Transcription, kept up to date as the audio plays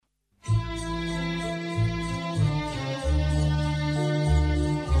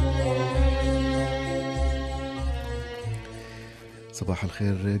Sabah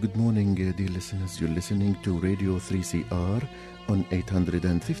al-Khair, good morning dear listeners. You're listening to Radio 3CR on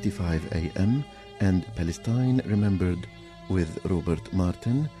 855 AM and Palestine Remembered with Robert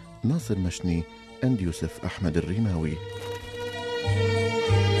Martin, Nasser Mashni and Yusuf Ahmed al-Rimawi.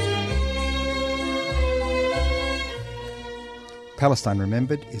 Palestine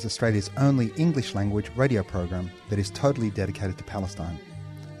Remembered is Australia's only English-language radio program that is totally dedicated to Palestine.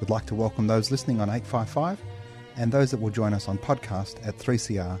 We'd like to welcome those listening on 855 and those that will join us on podcast at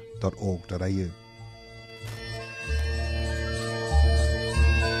 3cr.org.au.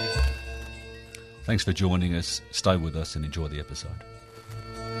 Thanks for joining us. Stay with us and enjoy the episode.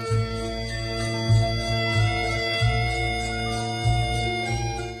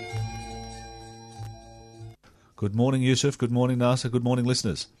 Good morning, Yusuf. Good morning, Nasser. Good morning,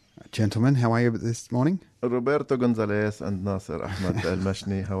 listeners. Gentlemen, how are you this morning? Roberto Gonzalez and Nasser Ahmed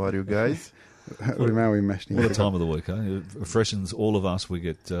al-Mashni, how are you guys? Rimawi Mashni. What a time of the week, eh? It freshens all of us. We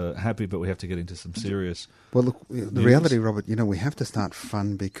get happy, but we have to get into some serious Well, look, the news. reality, Robert, we have to start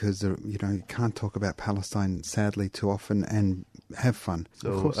fun because, you can't talk about Palestine, sadly, too often and have fun.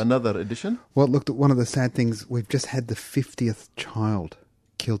 So another edition? Well, look, one of the sad things, we've just had the 50th child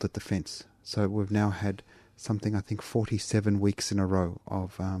killed at the fence. So we've now had something, I think, 47 weeks in a row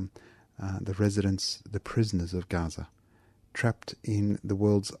of the residents, the prisoners of Gaza, trapped in the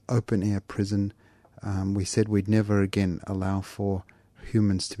world's open-air prison. We said we'd never again allow for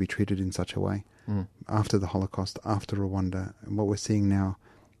humans to be treated in such a way. After the Holocaust, after Rwanda, and what we're seeing now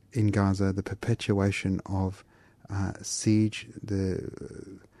in Gaza, the perpetuation of siege, the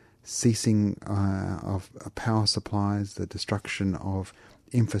ceasing of power supplies, the destruction of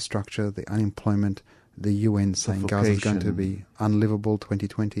infrastructure, the unemployment, the UN saying Gaza is going to be unlivable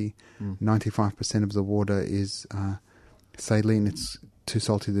 2020. 95% of the water is saline, it's too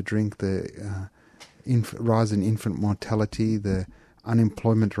salty to drink. The rise in infant mortality, the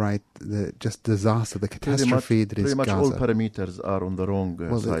unemployment rate, the just disaster, the catastrophe that is Gaza. Pretty much all parameters are on the wrong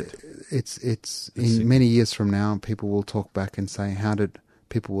side. It's in many years from now, people will talk back and say,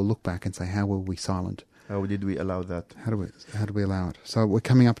 people will look back and say, how were we silent? How did we allow that? How do we allow it? So we're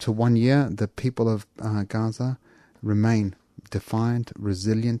coming up to 1 year. The people of Gaza remain defiant,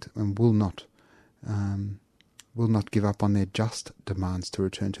 resilient, and will not give up on their just demands to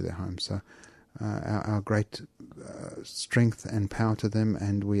return to their homes. So our great strength and power to them,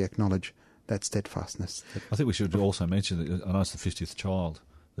 and we acknowledge that steadfastness. I think we should also mention that I know it's the 50th child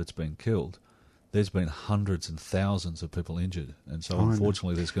that's been killed. There's been hundreds and thousands of people injured, and so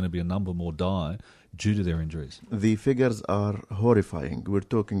unfortunately there's going to be a number more die due to their injuries. The figures are horrifying. We're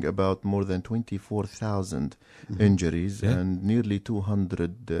talking about more than 24,000 injuries and nearly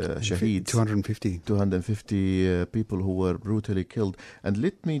 200 shaheeds. 250 people who were brutally killed. And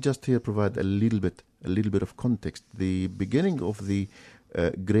let me just here provide a little bit of context. The beginning of the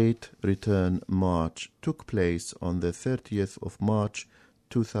Great Return March took place on the 30th of March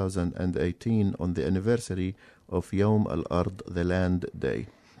 2018 on the anniversary of Yawm al-Ard, the Land Day.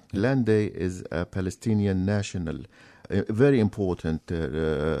 Land Day is a Palestinian national, very important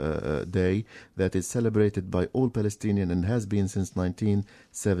day that is celebrated by all Palestinians and has been since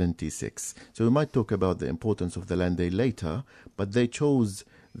 1976. So we might talk about the importance of the Land Day later, but they chose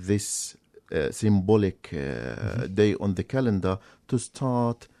this symbolic day on the calendar to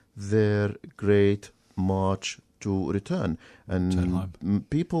start their great march to return. And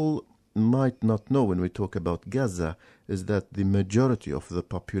people might not know when we talk about Gaza is that the majority of the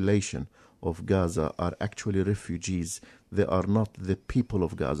population of Gaza are actually refugees. They are not the people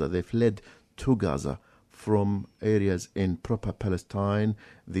of Gaza. They fled to Gaza from areas in proper Palestine.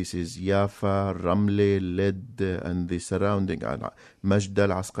 This is Jaffa, Ramle, Led, and the surrounding, Majd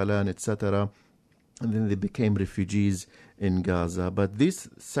al-Asqalan, etc. And then they became refugees in Gaza. But this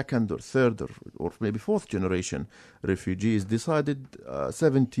second or third or maybe fourth generation refugees decided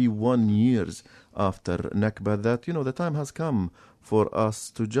 71 years after Nakba that, the time has come for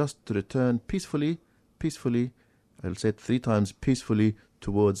us to just return peacefully, I'll say it 3 times, peacefully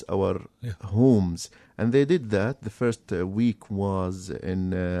towards our homes. And they did that. The first week was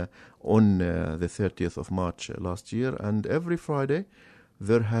on the 30th of March last year. And every Friday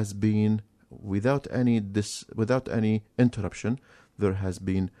there has been, without any interruption, there has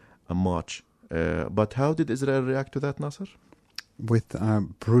been a march. But how did Israel react to that, Nasser? With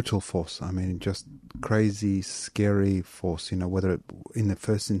brutal force. I mean, just crazy, scary force. Whether in the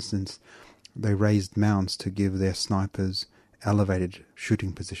first instance they raised mounds to give their snipers elevated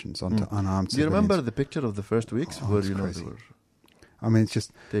shooting positions onto unarmed civilians. Do you remember the picture of the first weeks where they were? I mean,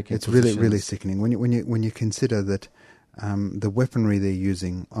 it's really, really sickening when you consider that the weaponry they're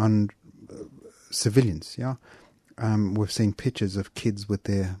using on civilians, We've seen pictures of kids with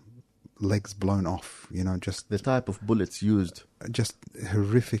their legs blown off, just the type of bullets used. Just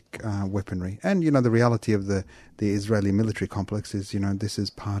horrific weaponry. And, the reality of the Israeli military complex is, this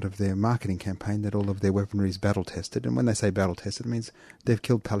is part of their marketing campaign, that all of their weaponry is battle-tested. And when they say battle-tested, it means they've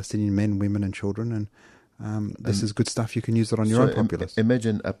killed Palestinian men, women and children. And this is good stuff. You can use it on your own populace.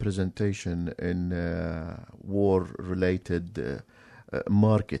 Imagine a presentation in war-related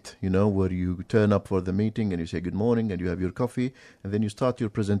market, where you turn up for the meeting and you say good morning and you have your coffee and then you start your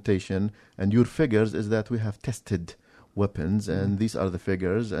presentation, and your figures is that we have tested weapons and these are the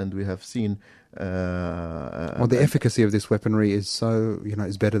figures, and we have seen the efficacy of this weaponry is so,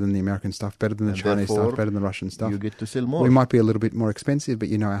 is better than the American stuff, better than the Chinese stuff, better than the Russian stuff. You get to sell more. We might be a little bit more expensive,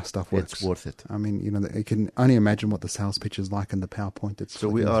 but our stuff works. It's worth it. I mean, you can only imagine what the sales pitch is like in the PowerPoint. So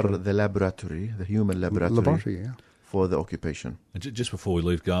we are the laboratory, the human laboratory. For the occupation. And just before we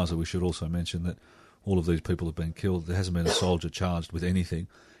leave Gaza, we should also mention that all of these people have been killed. There hasn't been a soldier charged with anything.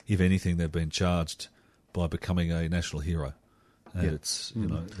 If anything, they've been charged by becoming a national hero. And it's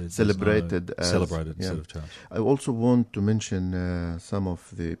celebrated instead of charged. I also want to mention some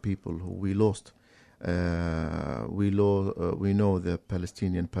of the people who we lost. We know the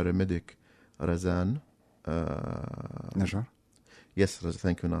Palestinian paramedic Razan Najjar. Yes,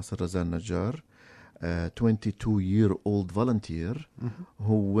 thank you, Nasser. Razan Najjar. 22-year-old volunteer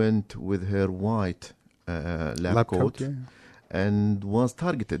who went with her white lab coat and was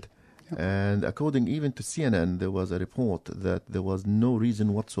targeted. And according even to CNN, there was a report that there was no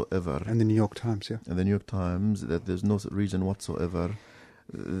reason whatsoever. And the New York Times, And the New York Times, that there's no reason whatsoever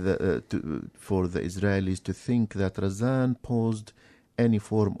for the Israelis to think that Razan posed any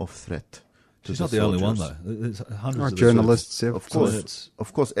form of threat. She's not the only one, though. There's hundreds of journalists. Of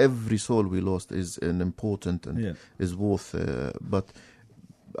course, every soul we lost is an important and is worth. But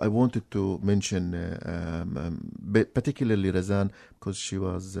I wanted to mention particularly Razan, because she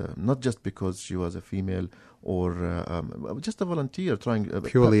was not just because she was a female or just a volunteer trying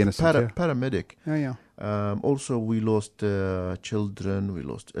purely innocent paramedic. Also, we lost children, we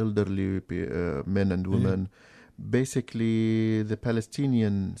lost elderly men and women. Basically, the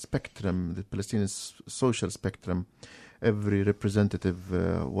Palestinian spectrum, the Palestinian social spectrum, every representative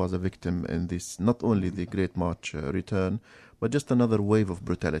was a victim in this, not only the Great March return, but just another wave of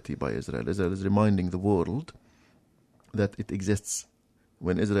brutality by Israel. Israel is reminding the world that it exists.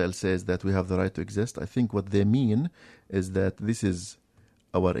 When Israel says that we have the right to exist, I think what they mean is that this is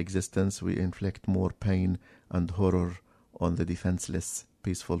our existence. We inflict more pain and horror on the defenseless,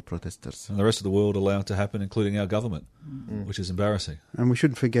 peaceful protesters. And the rest of the world allowed to happen, including our government, which is embarrassing. And we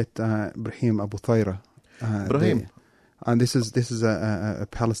shouldn't forget Ibrahim Abu Thayra. Ibrahim. And this is a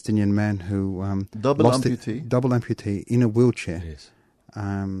Palestinian man who double amputee in a wheelchair. Yes.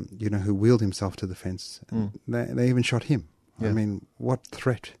 Who wheeled himself to the fence. They even shot him. Yeah. I mean, what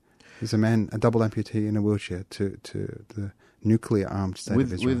threat is a double amputee in a wheelchair to the nuclear-armed state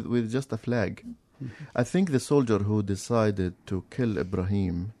of Israel? With just a flag. I think the soldier who decided to kill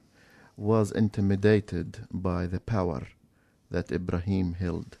Ibrahim was intimidated by the power that Ibrahim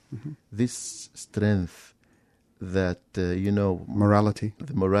held. This strength that, morality,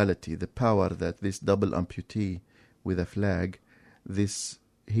 the power that this double amputee with a flag,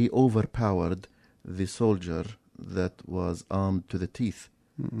 he overpowered the soldier that was armed to the teeth.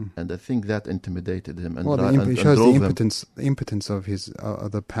 And I think that intimidated him and shows the impotence of his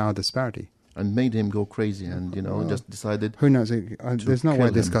the power disparity. And made him go crazy and, just decided... Who knows? There's no way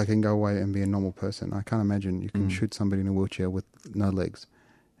this guy can go away and be a normal person. I can't imagine you can shoot somebody in a wheelchair with no legs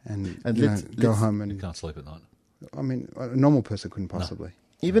and go home and... You can't sleep at night. I mean, a normal person couldn't possibly. No.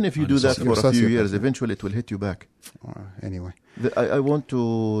 Even if you do that for a few years, eventually it will hit you back. Anyway. I want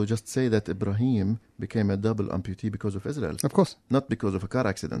to just say that Ibrahim became a double amputee because of Israel. Of course. Not because of a car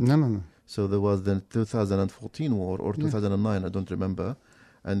accident. No. So there was the 2014 war or 2009, I don't remember.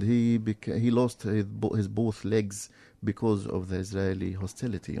 And he lost his both legs because of the Israeli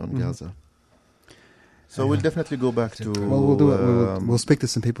hostility on Gaza. So we'll definitely go back to... Well, we'll do it. We'll speak to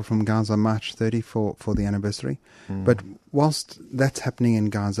some people from Gaza March 30 for the anniversary. But whilst that's happening in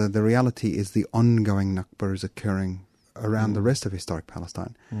Gaza, the reality is the ongoing Nakba is occurring around the rest of historic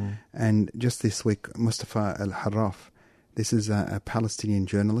Palestine. And just this week, Mustafa al-Harraf, this is a Palestinian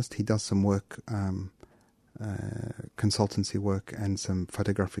journalist. He does some work... consultancy work and some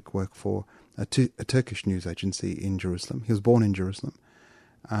photographic work for a Turkish news agency in Jerusalem. He was born in Jerusalem,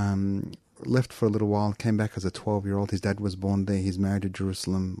 left for a little while, came back as a 12-year-old. His dad was born there. He's married a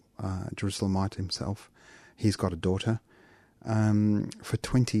Jerusalemite himself. He's got a daughter. For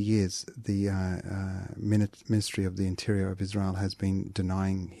 20 years, the Ministry of the Interior of Israel has been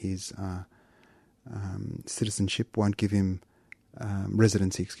denying his citizenship, won't give him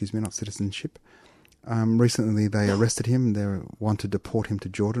residency, not citizenship. Recently they arrested him. They want to deport him to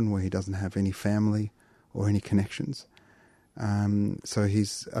Jordan, where he doesn't have any family or any connections. So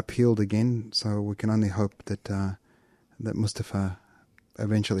he's appealed again, so we can only hope that that Mustafa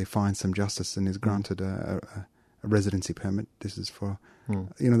eventually finds some justice and is granted a residency permit. This is for,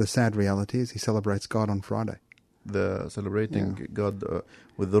 the sad reality is he celebrates God on Friday. Celebrating God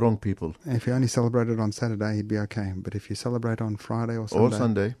with the wrong people. If he only celebrated on Saturday, he'd be okay. But if you celebrate on Friday or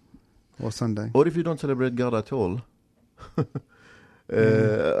Sunday... Or if you don't celebrate God at all...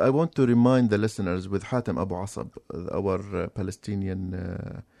 I want to remind the listeners with Hatem Abu Asab, our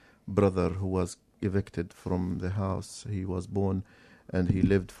Palestinian brother who was evicted from the house he was born, and he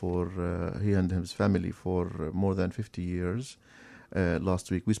lived he and his family for more than 50 years.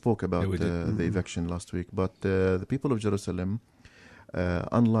 Last week we spoke about the eviction last week, but the people of Jerusalem,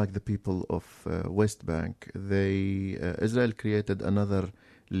 unlike the people of West Bank, Israel created another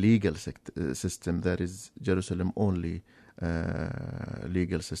legal system that is Jerusalem only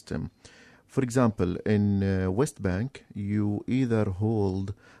legal system. For example, in West Bank, you either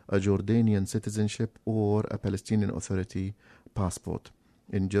hold a Jordanian citizenship or a Palestinian Authority passport.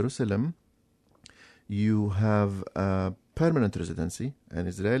 In Jerusalem, you have a permanent residency, an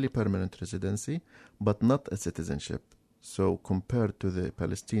Israeli permanent residency, but not a citizenship. So compared to the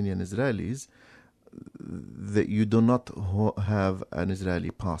Palestinian Israelis, you do not have an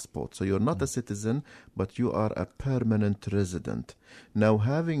Israeli passport. So you're not a citizen, but you are a permanent resident. Now,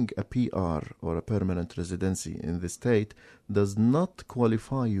 having a PR or a permanent residency in the state does not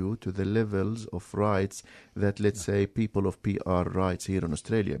qualify you to the levels of rights that, let's say, people of PR rights here in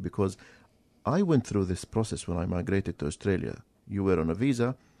Australia. Because I went through this process when I migrated to Australia. You were on a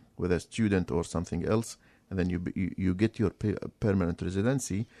visa, whether a student or something else, and then you get your permanent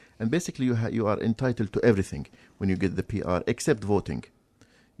residency, and basically you are entitled to everything when you get the PR, except voting.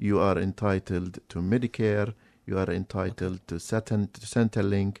 You are entitled to Medicare, you are entitled to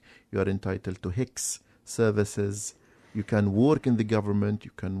Centrelink, you are entitled to HICS services, you can work in the government,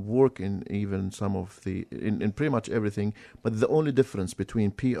 you can work in even some of in pretty much everything, but the only difference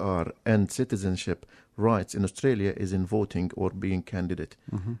between PR and citizenship rights in Australia is in voting or being candidate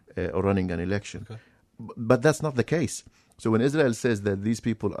or running an election. Okay. But that's not the case. So when Israel says that these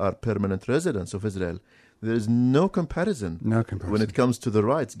people are permanent residents of Israel, there is no comparison when it comes to the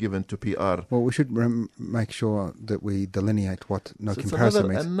rights given to PR. Well, we should make sure that we delineate what comparison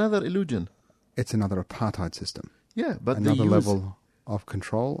means. It's another illusion. It's another apartheid system. Yeah, but another level of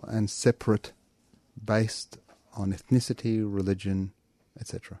control and separate based on ethnicity, religion,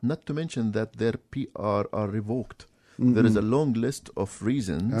 etc. Not to mention that their PR are revoked. There is a long list of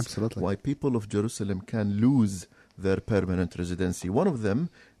reasons why people of Jerusalem can lose their permanent residency. One of them,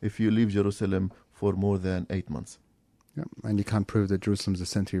 if you leave Jerusalem for more than 8 months. Yeah, and you can't prove that Jerusalem's the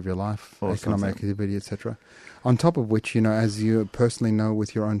center of your life, economic activity, etc. On top of which, as you personally know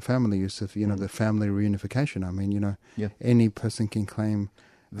with your own family, Yusuf, the family reunification. I mean, any person can claim,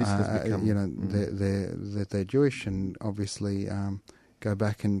 that they're Jewish and obviously go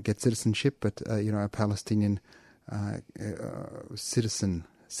back and get citizenship, but, a Palestinian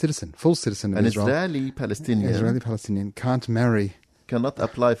full citizen of Israel. Israeli Palestinian cannot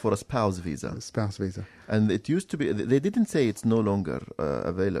apply for a spouse visa. And it used to be, they didn't say it's no longer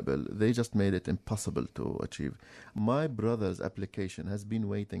available. They just made it impossible to achieve. My brother's application has been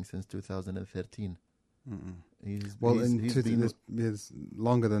waiting since 2013. He's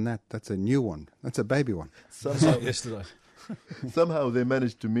longer than that. That's a new one. That's a baby one. Yesterday. Somehow they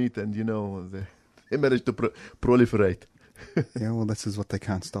managed to meet, and they managed to proliferate. Yeah, well, this is what they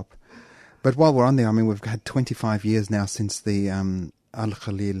can't stop. But while we're on there, I mean, we've had 25 years now since the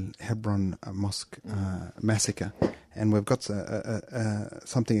Al-Khalil Hebron Mosque massacre, and we've got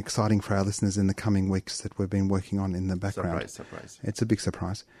something exciting for our listeners in the coming weeks that we've been working on in the background. Surprise. It's a big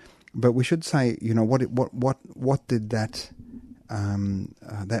surprise. But we should say, what did that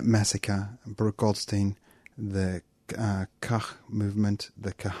massacre, Baruch Goldstein, the Kach movement,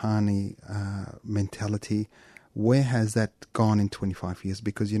 the Kahani mentality, where has that gone in 25 years?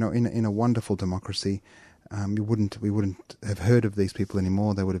 Because, in a wonderful democracy, we wouldn't have heard of these people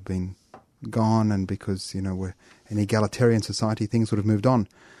anymore. They would have been gone, and because, we're an egalitarian society, things would have moved on.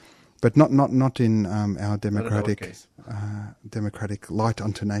 But not in our democratic light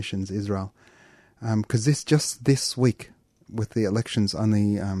unto nations, Israel. Because this week, with the elections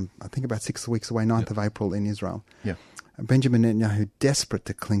only, I think about 6 weeks away, 9th of April in Israel, Benjamin Netanyahu, desperate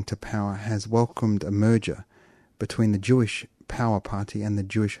to cling to power, has welcomed a merger between the Jewish Power Party and the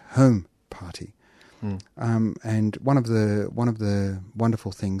Jewish Home Party. And one of the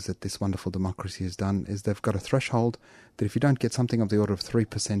wonderful things that this wonderful democracy has done is they've got a threshold that if you don't get something of the order of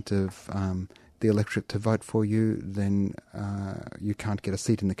 3% of the electorate to vote for you, then you can't get a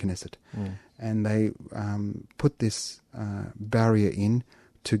seat in the Knesset. And they put this barrier in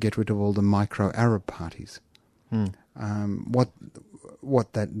to get rid of all the micro-Arab parties.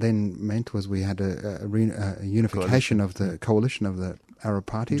 What that then meant was we had a unification of the coalition of the Arab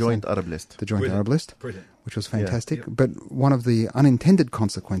parties. Joint Arab List. The Joint Arab List, which was fantastic. Yeah. But one of the unintended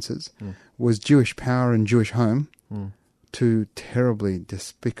consequences was Jewish Power and Jewish Home, two terribly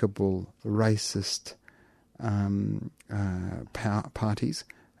despicable, racist parties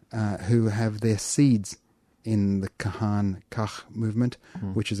who have their seeds in the Kach movement,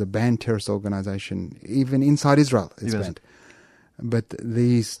 which is a banned terrorist organization, even inside Israel it's banned. But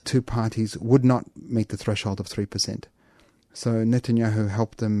these two parties would not meet the threshold of 3%. So Netanyahu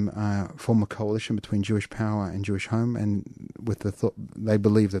helped them form a coalition between Jewish Power and Jewish Home, and with the thought they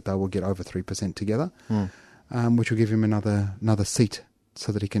believe that they will get over 3% together, which will give him another seat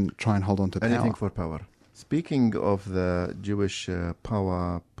so that he can try and hold on to power. Anything for power. Speaking of the Jewish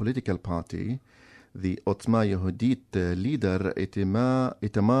Power political party, the Otzma Yehudit leader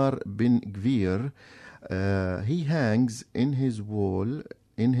Itamar Ben-Gvir, he hangs in his wall,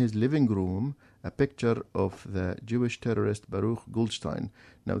 in his living room, a picture of the Jewish terrorist Baruch Goldstein.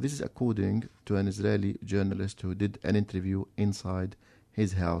 Now, this is according to an Israeli journalist who did an interview inside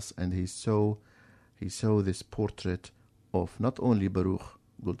his house, and he saw this portrait of not only Baruch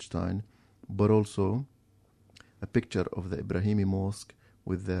Goldstein, but also a picture of the Ibrahimi Mosque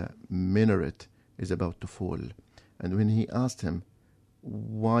with the minaret is about to fall. And when he asked him,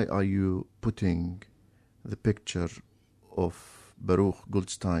 why are you putting the picture of Baruch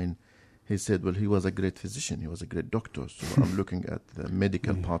Goldstein, he said, well, he was a great physician, he was a great doctor, so I'm looking at the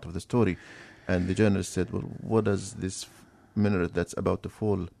medical part of the story. And the journalist said, well, what does this minaret that's about to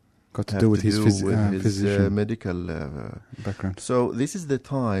fall got to do with his medical background? So this is the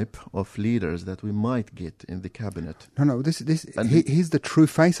type of leaders that we might get in the cabinet. No, he's the true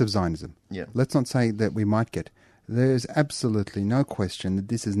face of Zionism. Yeah. Let's not say that we might get. There's absolutely no question that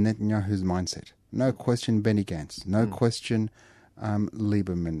this is Netanyahu's mindset. No question Benny Gantz. No question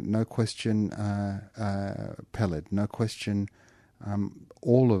Lieberman. No question Peled. No question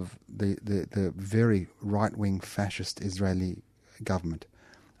all of the very right-wing fascist Israeli government.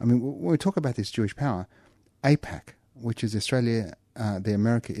 I mean, when we talk about this Jewish Power, AIPAC, which is the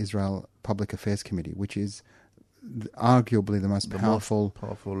America-Israel Public Affairs Committee, which is arguably the most powerful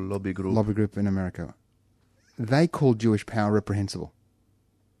lobby group in America, they call Jewish Power reprehensible.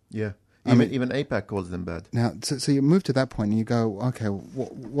 Yeah. Even AIPAC calls them bad. Now, so you move to that point and you go, okay,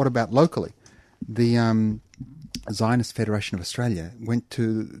 what about locally? The Zionist Federation of Australia went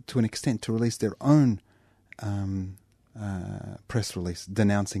to an extent to release their own press release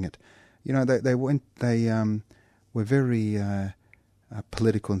denouncing it. You know, they were very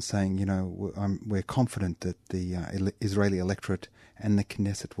political in saying, you know, we're confident that the Israeli electorate and the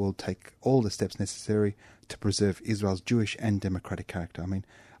Knesset will take all the steps necessary to preserve Israel's Jewish and democratic character. I mean,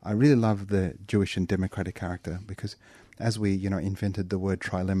 I really love the Jewish and democratic character because as we, you know, invented the word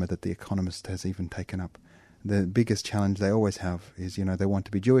trilemma that The Economist has even taken up, the biggest challenge they always have is, you know, they want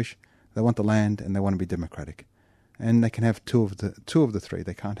to be Jewish, they want the land, and they want to be democratic. And they can have two of the three.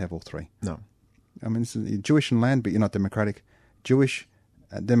 They can't have all three. No. I mean, it's Jewish and land, but you're not democratic. Jewish,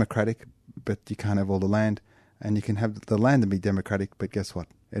 democratic, but you can't have all the land. And you can have the land and be democratic, but guess what?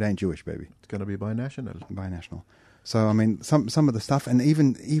 It ain't Jewish, baby. It's going to be binational. Binational. So, I mean, some of the stuff, and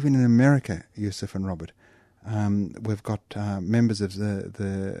even in America, Yusuf and Robert, we've got members of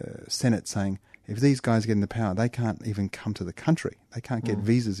the Senate saying, if these guys get into power, they can't even come to the country. They can't get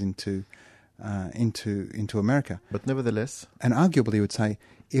visas into America. But nevertheless, and arguably, you would say,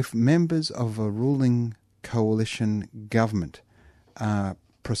 if members of a ruling coalition government,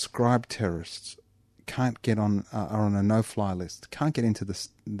 proscribed terrorists, can't get are on a no-fly list, can't get into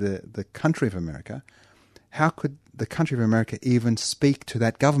the country of America, how could the country of America even speak to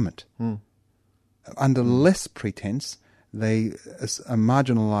that government? Under less pretense, they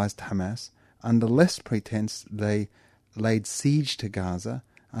marginalized Hamas. Under less pretense, they laid siege to Gaza.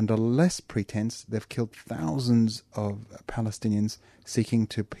 Under less pretense, they've killed thousands of Palestinians seeking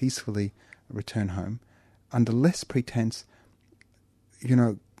to peacefully return home. Under less pretense, you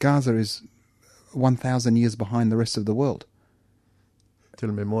know, Gaza is 1,000 years behind the rest of the world.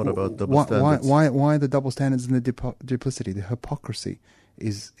 Tell me more about double standards. Why the double standards and the duplicity? The hypocrisy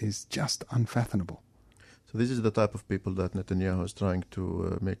is just unfathomable. So this is the type of people that Netanyahu is trying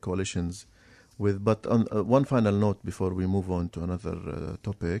to make coalitions with. But on one final note before we move on to another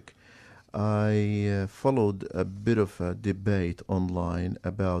topic, I followed a bit of a debate online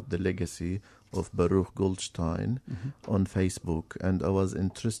about the legacy of Baruch Goldstein on Facebook, and I was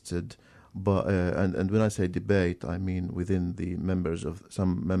interested. But and when I say debate, I mean within the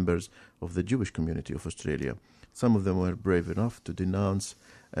some members of the Jewish community of Australia. Some of them were brave enough to denounce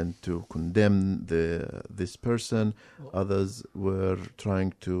and to condemn this person. Others were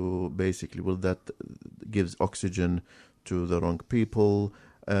trying to basically, that gives oxygen to the wrong people.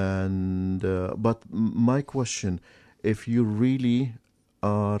 And but my question, if you really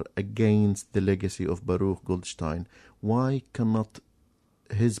are against the legacy of Baruch Goldstein, why cannot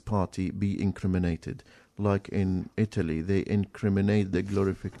his party be incriminated? Like in Italy, they incriminate the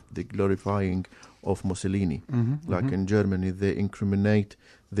glorifying of Mussolini. Like in Germany, they incriminate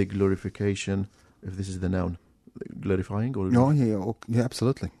the glorification, if this is the noun, glorifying or yeah,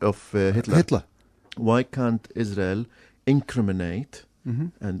 absolutely, of Hitler. Why can't Israel incriminate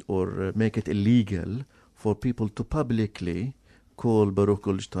and or make it illegal for people to publicly call Baruch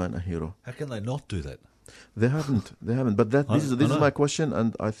Goldstein a hero? How can they not do that? They haven't. But this is my question,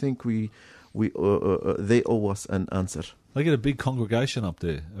 and I think they owe us an answer. They get a big congregation up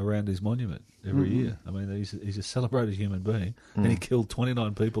there around his monument every year. I mean, he's a celebrated human being, and he killed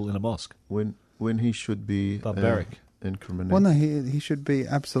 29 people in a mosque. When he should be barbaric, incriminated. Well, no, he should be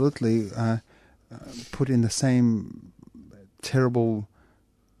absolutely put in the same terrible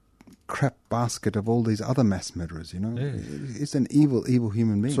crap basket of all these other mass murderers, He's an evil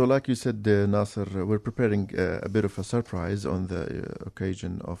human being. So like you said, Nasser, we're preparing a bit of a surprise on the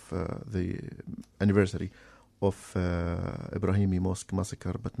occasion of the anniversary of Ibrahimi Mosque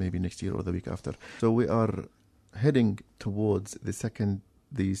massacre, but maybe next year or the week after. So we are heading towards the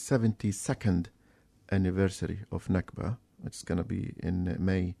 72nd anniversary of Nakba. It's going to be in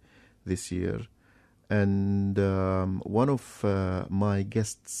May this year. And one of my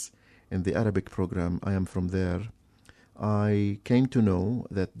guests in the Arabic program, I am from there, I came to know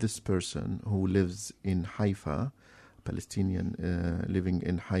that this person who lives in Haifa, Palestinian living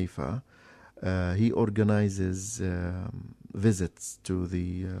in Haifa, he organizes visits to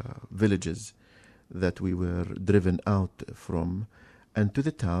the villages that we were driven out from, and to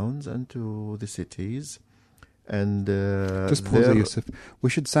the towns and to the cities. And just pause there, Yusuf. We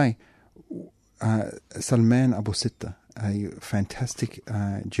should say Salman Abu Sitta, a fantastic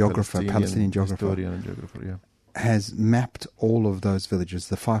Palestinian geographer, historian and geographer, yeah, has mapped all of those villages,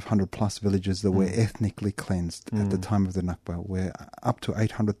 the 500 plus villages that were ethnically cleansed at the time of the Nakba, where up to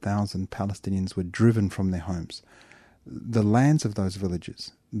 800,000 Palestinians were driven from their homes. The lands of those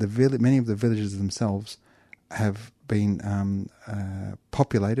villages, many of the villages themselves have been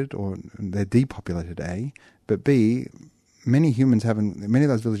populated, or they're depopulated, A, but B, many of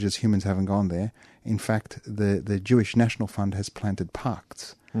those villages, humans haven't gone there. In fact, the Jewish National Fund has planted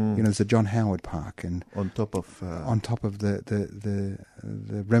parks. There's a John Howard Park, and on top of the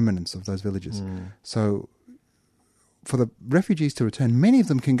remnants of those villages. So, for the refugees to return, many of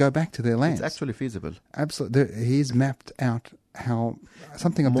them can go back to their lands. It's actually feasible. Absolutely, he's mapped out how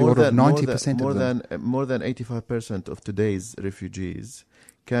something of the order of 90% of them. More than 85% of today's refugees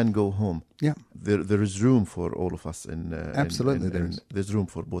can go home. Yeah, there is room for all of us. Absolutely, there's room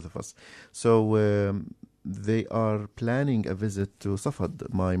for both of us. So they are planning a visit to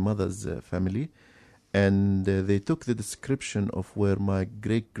Safad, my mother's family, and they took the description of where my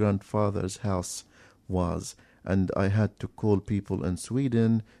great-grandfather's house was, and I had to call people in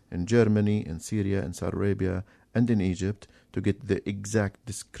Sweden, in Germany, in Syria, in Saudi Arabia, and in Egypt to get the exact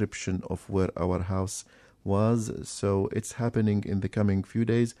description of where our house was. So it's happening in the coming few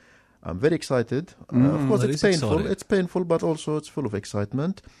days. I'm very excited. Of course, it's painful. Exciting. It's painful, but also it's full of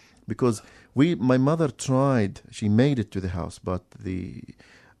excitement, because my mother tried. She made it to the house, but the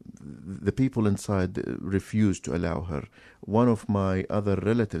people inside refused to allow her. One of my other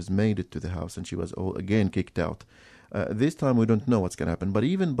relatives made it to the house, and she was again kicked out. This time we don't know what's going to happen. But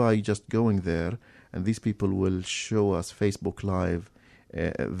even by just going there, and these people will show us Facebook Live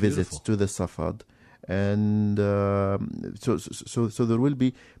visits to the Safad. And so there will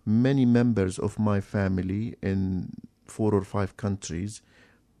be many members of my family in 4 or 5 countries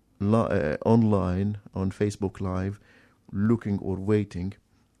online on Facebook Live, looking or waiting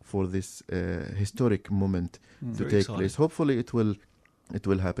for this historic moment to take place. Hopefully it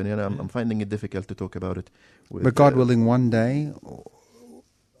will happen, and I'm finding it difficult to talk about it. But God willing, one day,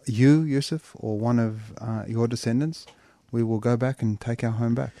 you, Yusuf, or one of your descendants, we will go back and take our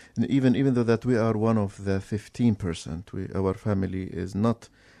home back. And even though that we are one of the 15%, our family is not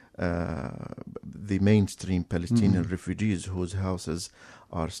the mainstream Palestinian refugees whose houses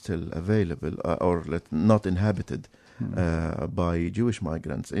are still available or not inhabited. by Jewish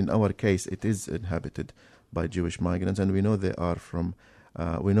migrants. In our case, it is inhabited by Jewish migrants, and we know they are from.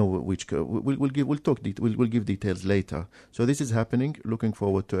 We know which. We'll give details later. So this is happening. Looking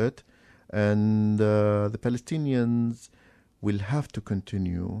forward to it, and the Palestinians will have to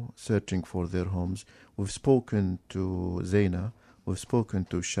continue searching for their homes. We've spoken to Zaina. We've spoken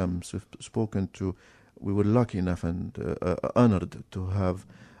to Shams. We've spoken to. We were lucky enough and honored to have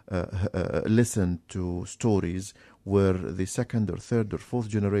listened to stories where the second or third or fourth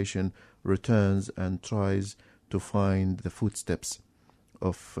generation returns and tries to find the footsteps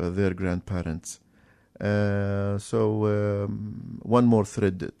of their grandparents. So one more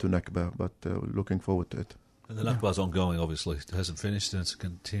thread to Nakba, but looking forward to it. And the Nakba's ongoing, obviously. It hasn't finished, and it's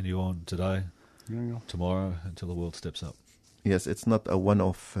continue on today, tomorrow, until the world steps up. Yes, it's not a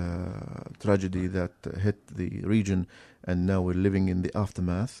one-off tragedy that hit the region, and now we're living in the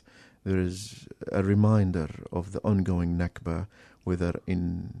aftermath. There is a reminder of the ongoing Nakba, whether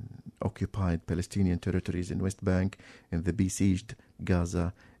in occupied Palestinian territories in West Bank, in the besieged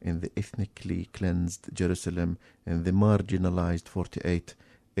Gaza, in the ethnically cleansed Jerusalem, in the marginalized 48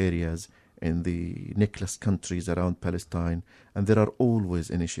 areas, in the necklace countries around Palestine. And there are always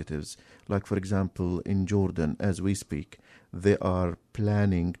initiatives. Like, for example, in Jordan, as we speak, they are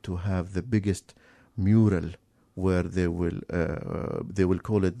planning to have the biggest mural where they will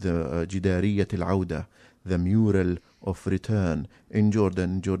call it the Jidariyat al-Auda, the mural of return in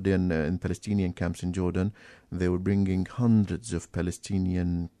Jordan. In Palestinian camps in Jordan, they were bringing hundreds of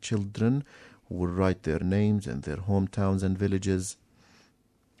Palestinian children who will write their names and their hometowns and villages,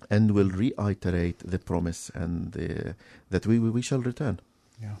 and will reiterate the promise and that we shall return.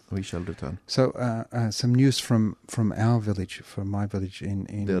 Yeah, we shall return. So, some news from our village, from my village in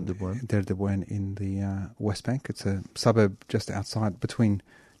Deir Dabuan in the West Bank. It's a suburb just outside, between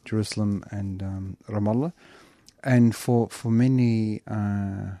Jerusalem and Ramallah. And for many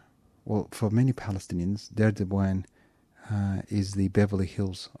Palestinians, Deir Dabuan is the Beverly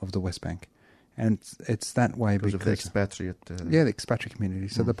Hills of the West Bank. And it's that way because of the expatriate... the expatriate community.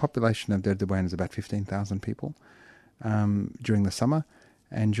 So the population of Deir Dabuan is about 15,000 people during the summer.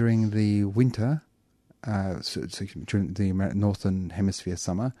 And during the winter, so during the Northern Hemisphere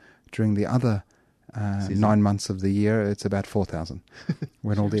summer, during the other 9 months of the year, it's about 4,000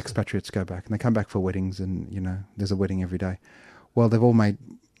 when all the expatriates go back. And they come back for weddings, and, there's a wedding every day. Well, they've all made,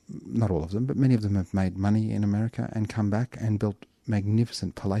 not all of them, but many of them have made money in America and come back and built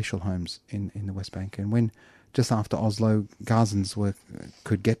magnificent palatial homes in the West Bank. And when, just after Oslo, Gazans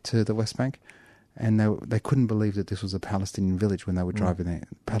could get to the West Bank, and they couldn't believe that this was a Palestinian village when they were driving there.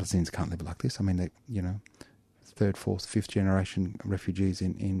 Palestinians can't live like this. I mean, they, third, fourth, fifth generation refugees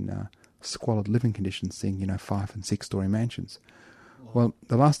in squalid living conditions, seeing 5 and 6 story mansions. Well,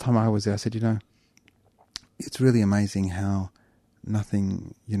 the last time I was there, I said, it's really amazing how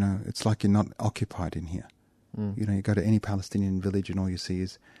nothing, it's like you're not occupied in here. You go to any Palestinian village and all you see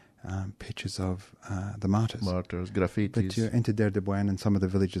is pictures of the martyrs. Graffitis. But you enter Deir Dabuan and some of the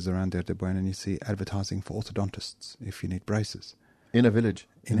villages around Deir Dabuan, and you see advertising for orthodontists if you need braces. In a village?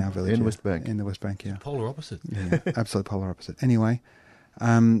 In our village. In West Bank? In the West Bank, yeah. Polar opposite. Yeah, absolute polar opposite. Anyway,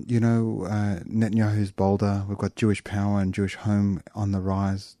 Netanyahu's Boulder, we've got Jewish Power and Jewish Home on the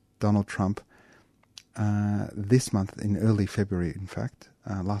rise, Donald Trump. This month, in early February, in fact,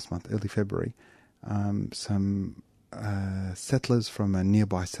 last month, early February, some settlers from a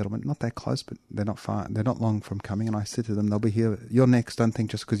nearby settlement, not that close, but they're not far, they're not long from coming, and I said to them, they'll be here, you're next, don't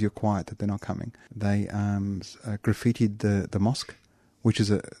think just because you're quiet that they're not coming. They graffitied the mosque, which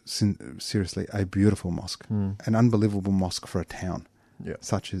is seriously a beautiful mosque, an unbelievable mosque for a town. Yeah.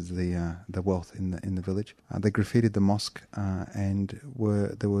 Such is the wealth in the village. They graffitied the mosque, and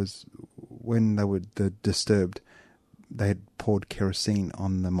when they were disturbed, they had poured kerosene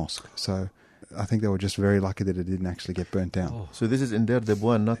on the mosque. So I think they were just very lucky that it didn't actually get burnt down. Oh. So this is in Deir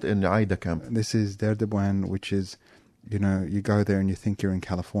Dabuan, not in the Aida camp. This is Deir Dabuan, which is, you go there and you think you're in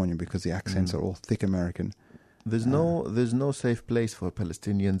California because the accents are all thick American. There's no safe place for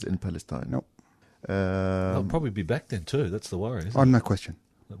Palestinians in Palestine. Nope. They'll probably be back then too. That's the worry, isn't it? No question.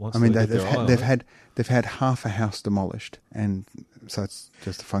 I mean, they've had half a house demolished, and so it's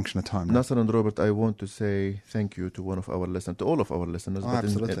just a function of time. Nasser and Robert, I want to say thank you to one of our listeners, to all of our listeners,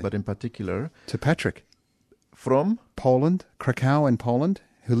 but in particular to Patrick from Poland, Krakow in Poland,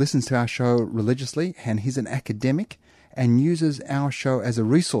 who listens to our show religiously, and he's an academic and uses our show as a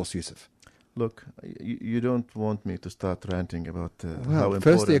resource, Yusuf. Look, you don't want me to start ranting about how important...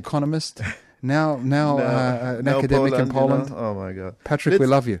 First the Economist, now an academic Poland, in Poland. Oh, my God. Patrick, we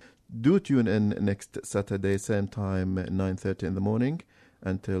love you. Do tune in next Saturday, same time, 9:30 in the morning.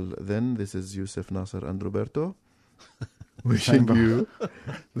 Until then, this is Yusuf, Nasser, and Roberto Wishing you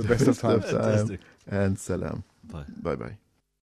the best of times. time. And salam. Bye. Bye-bye.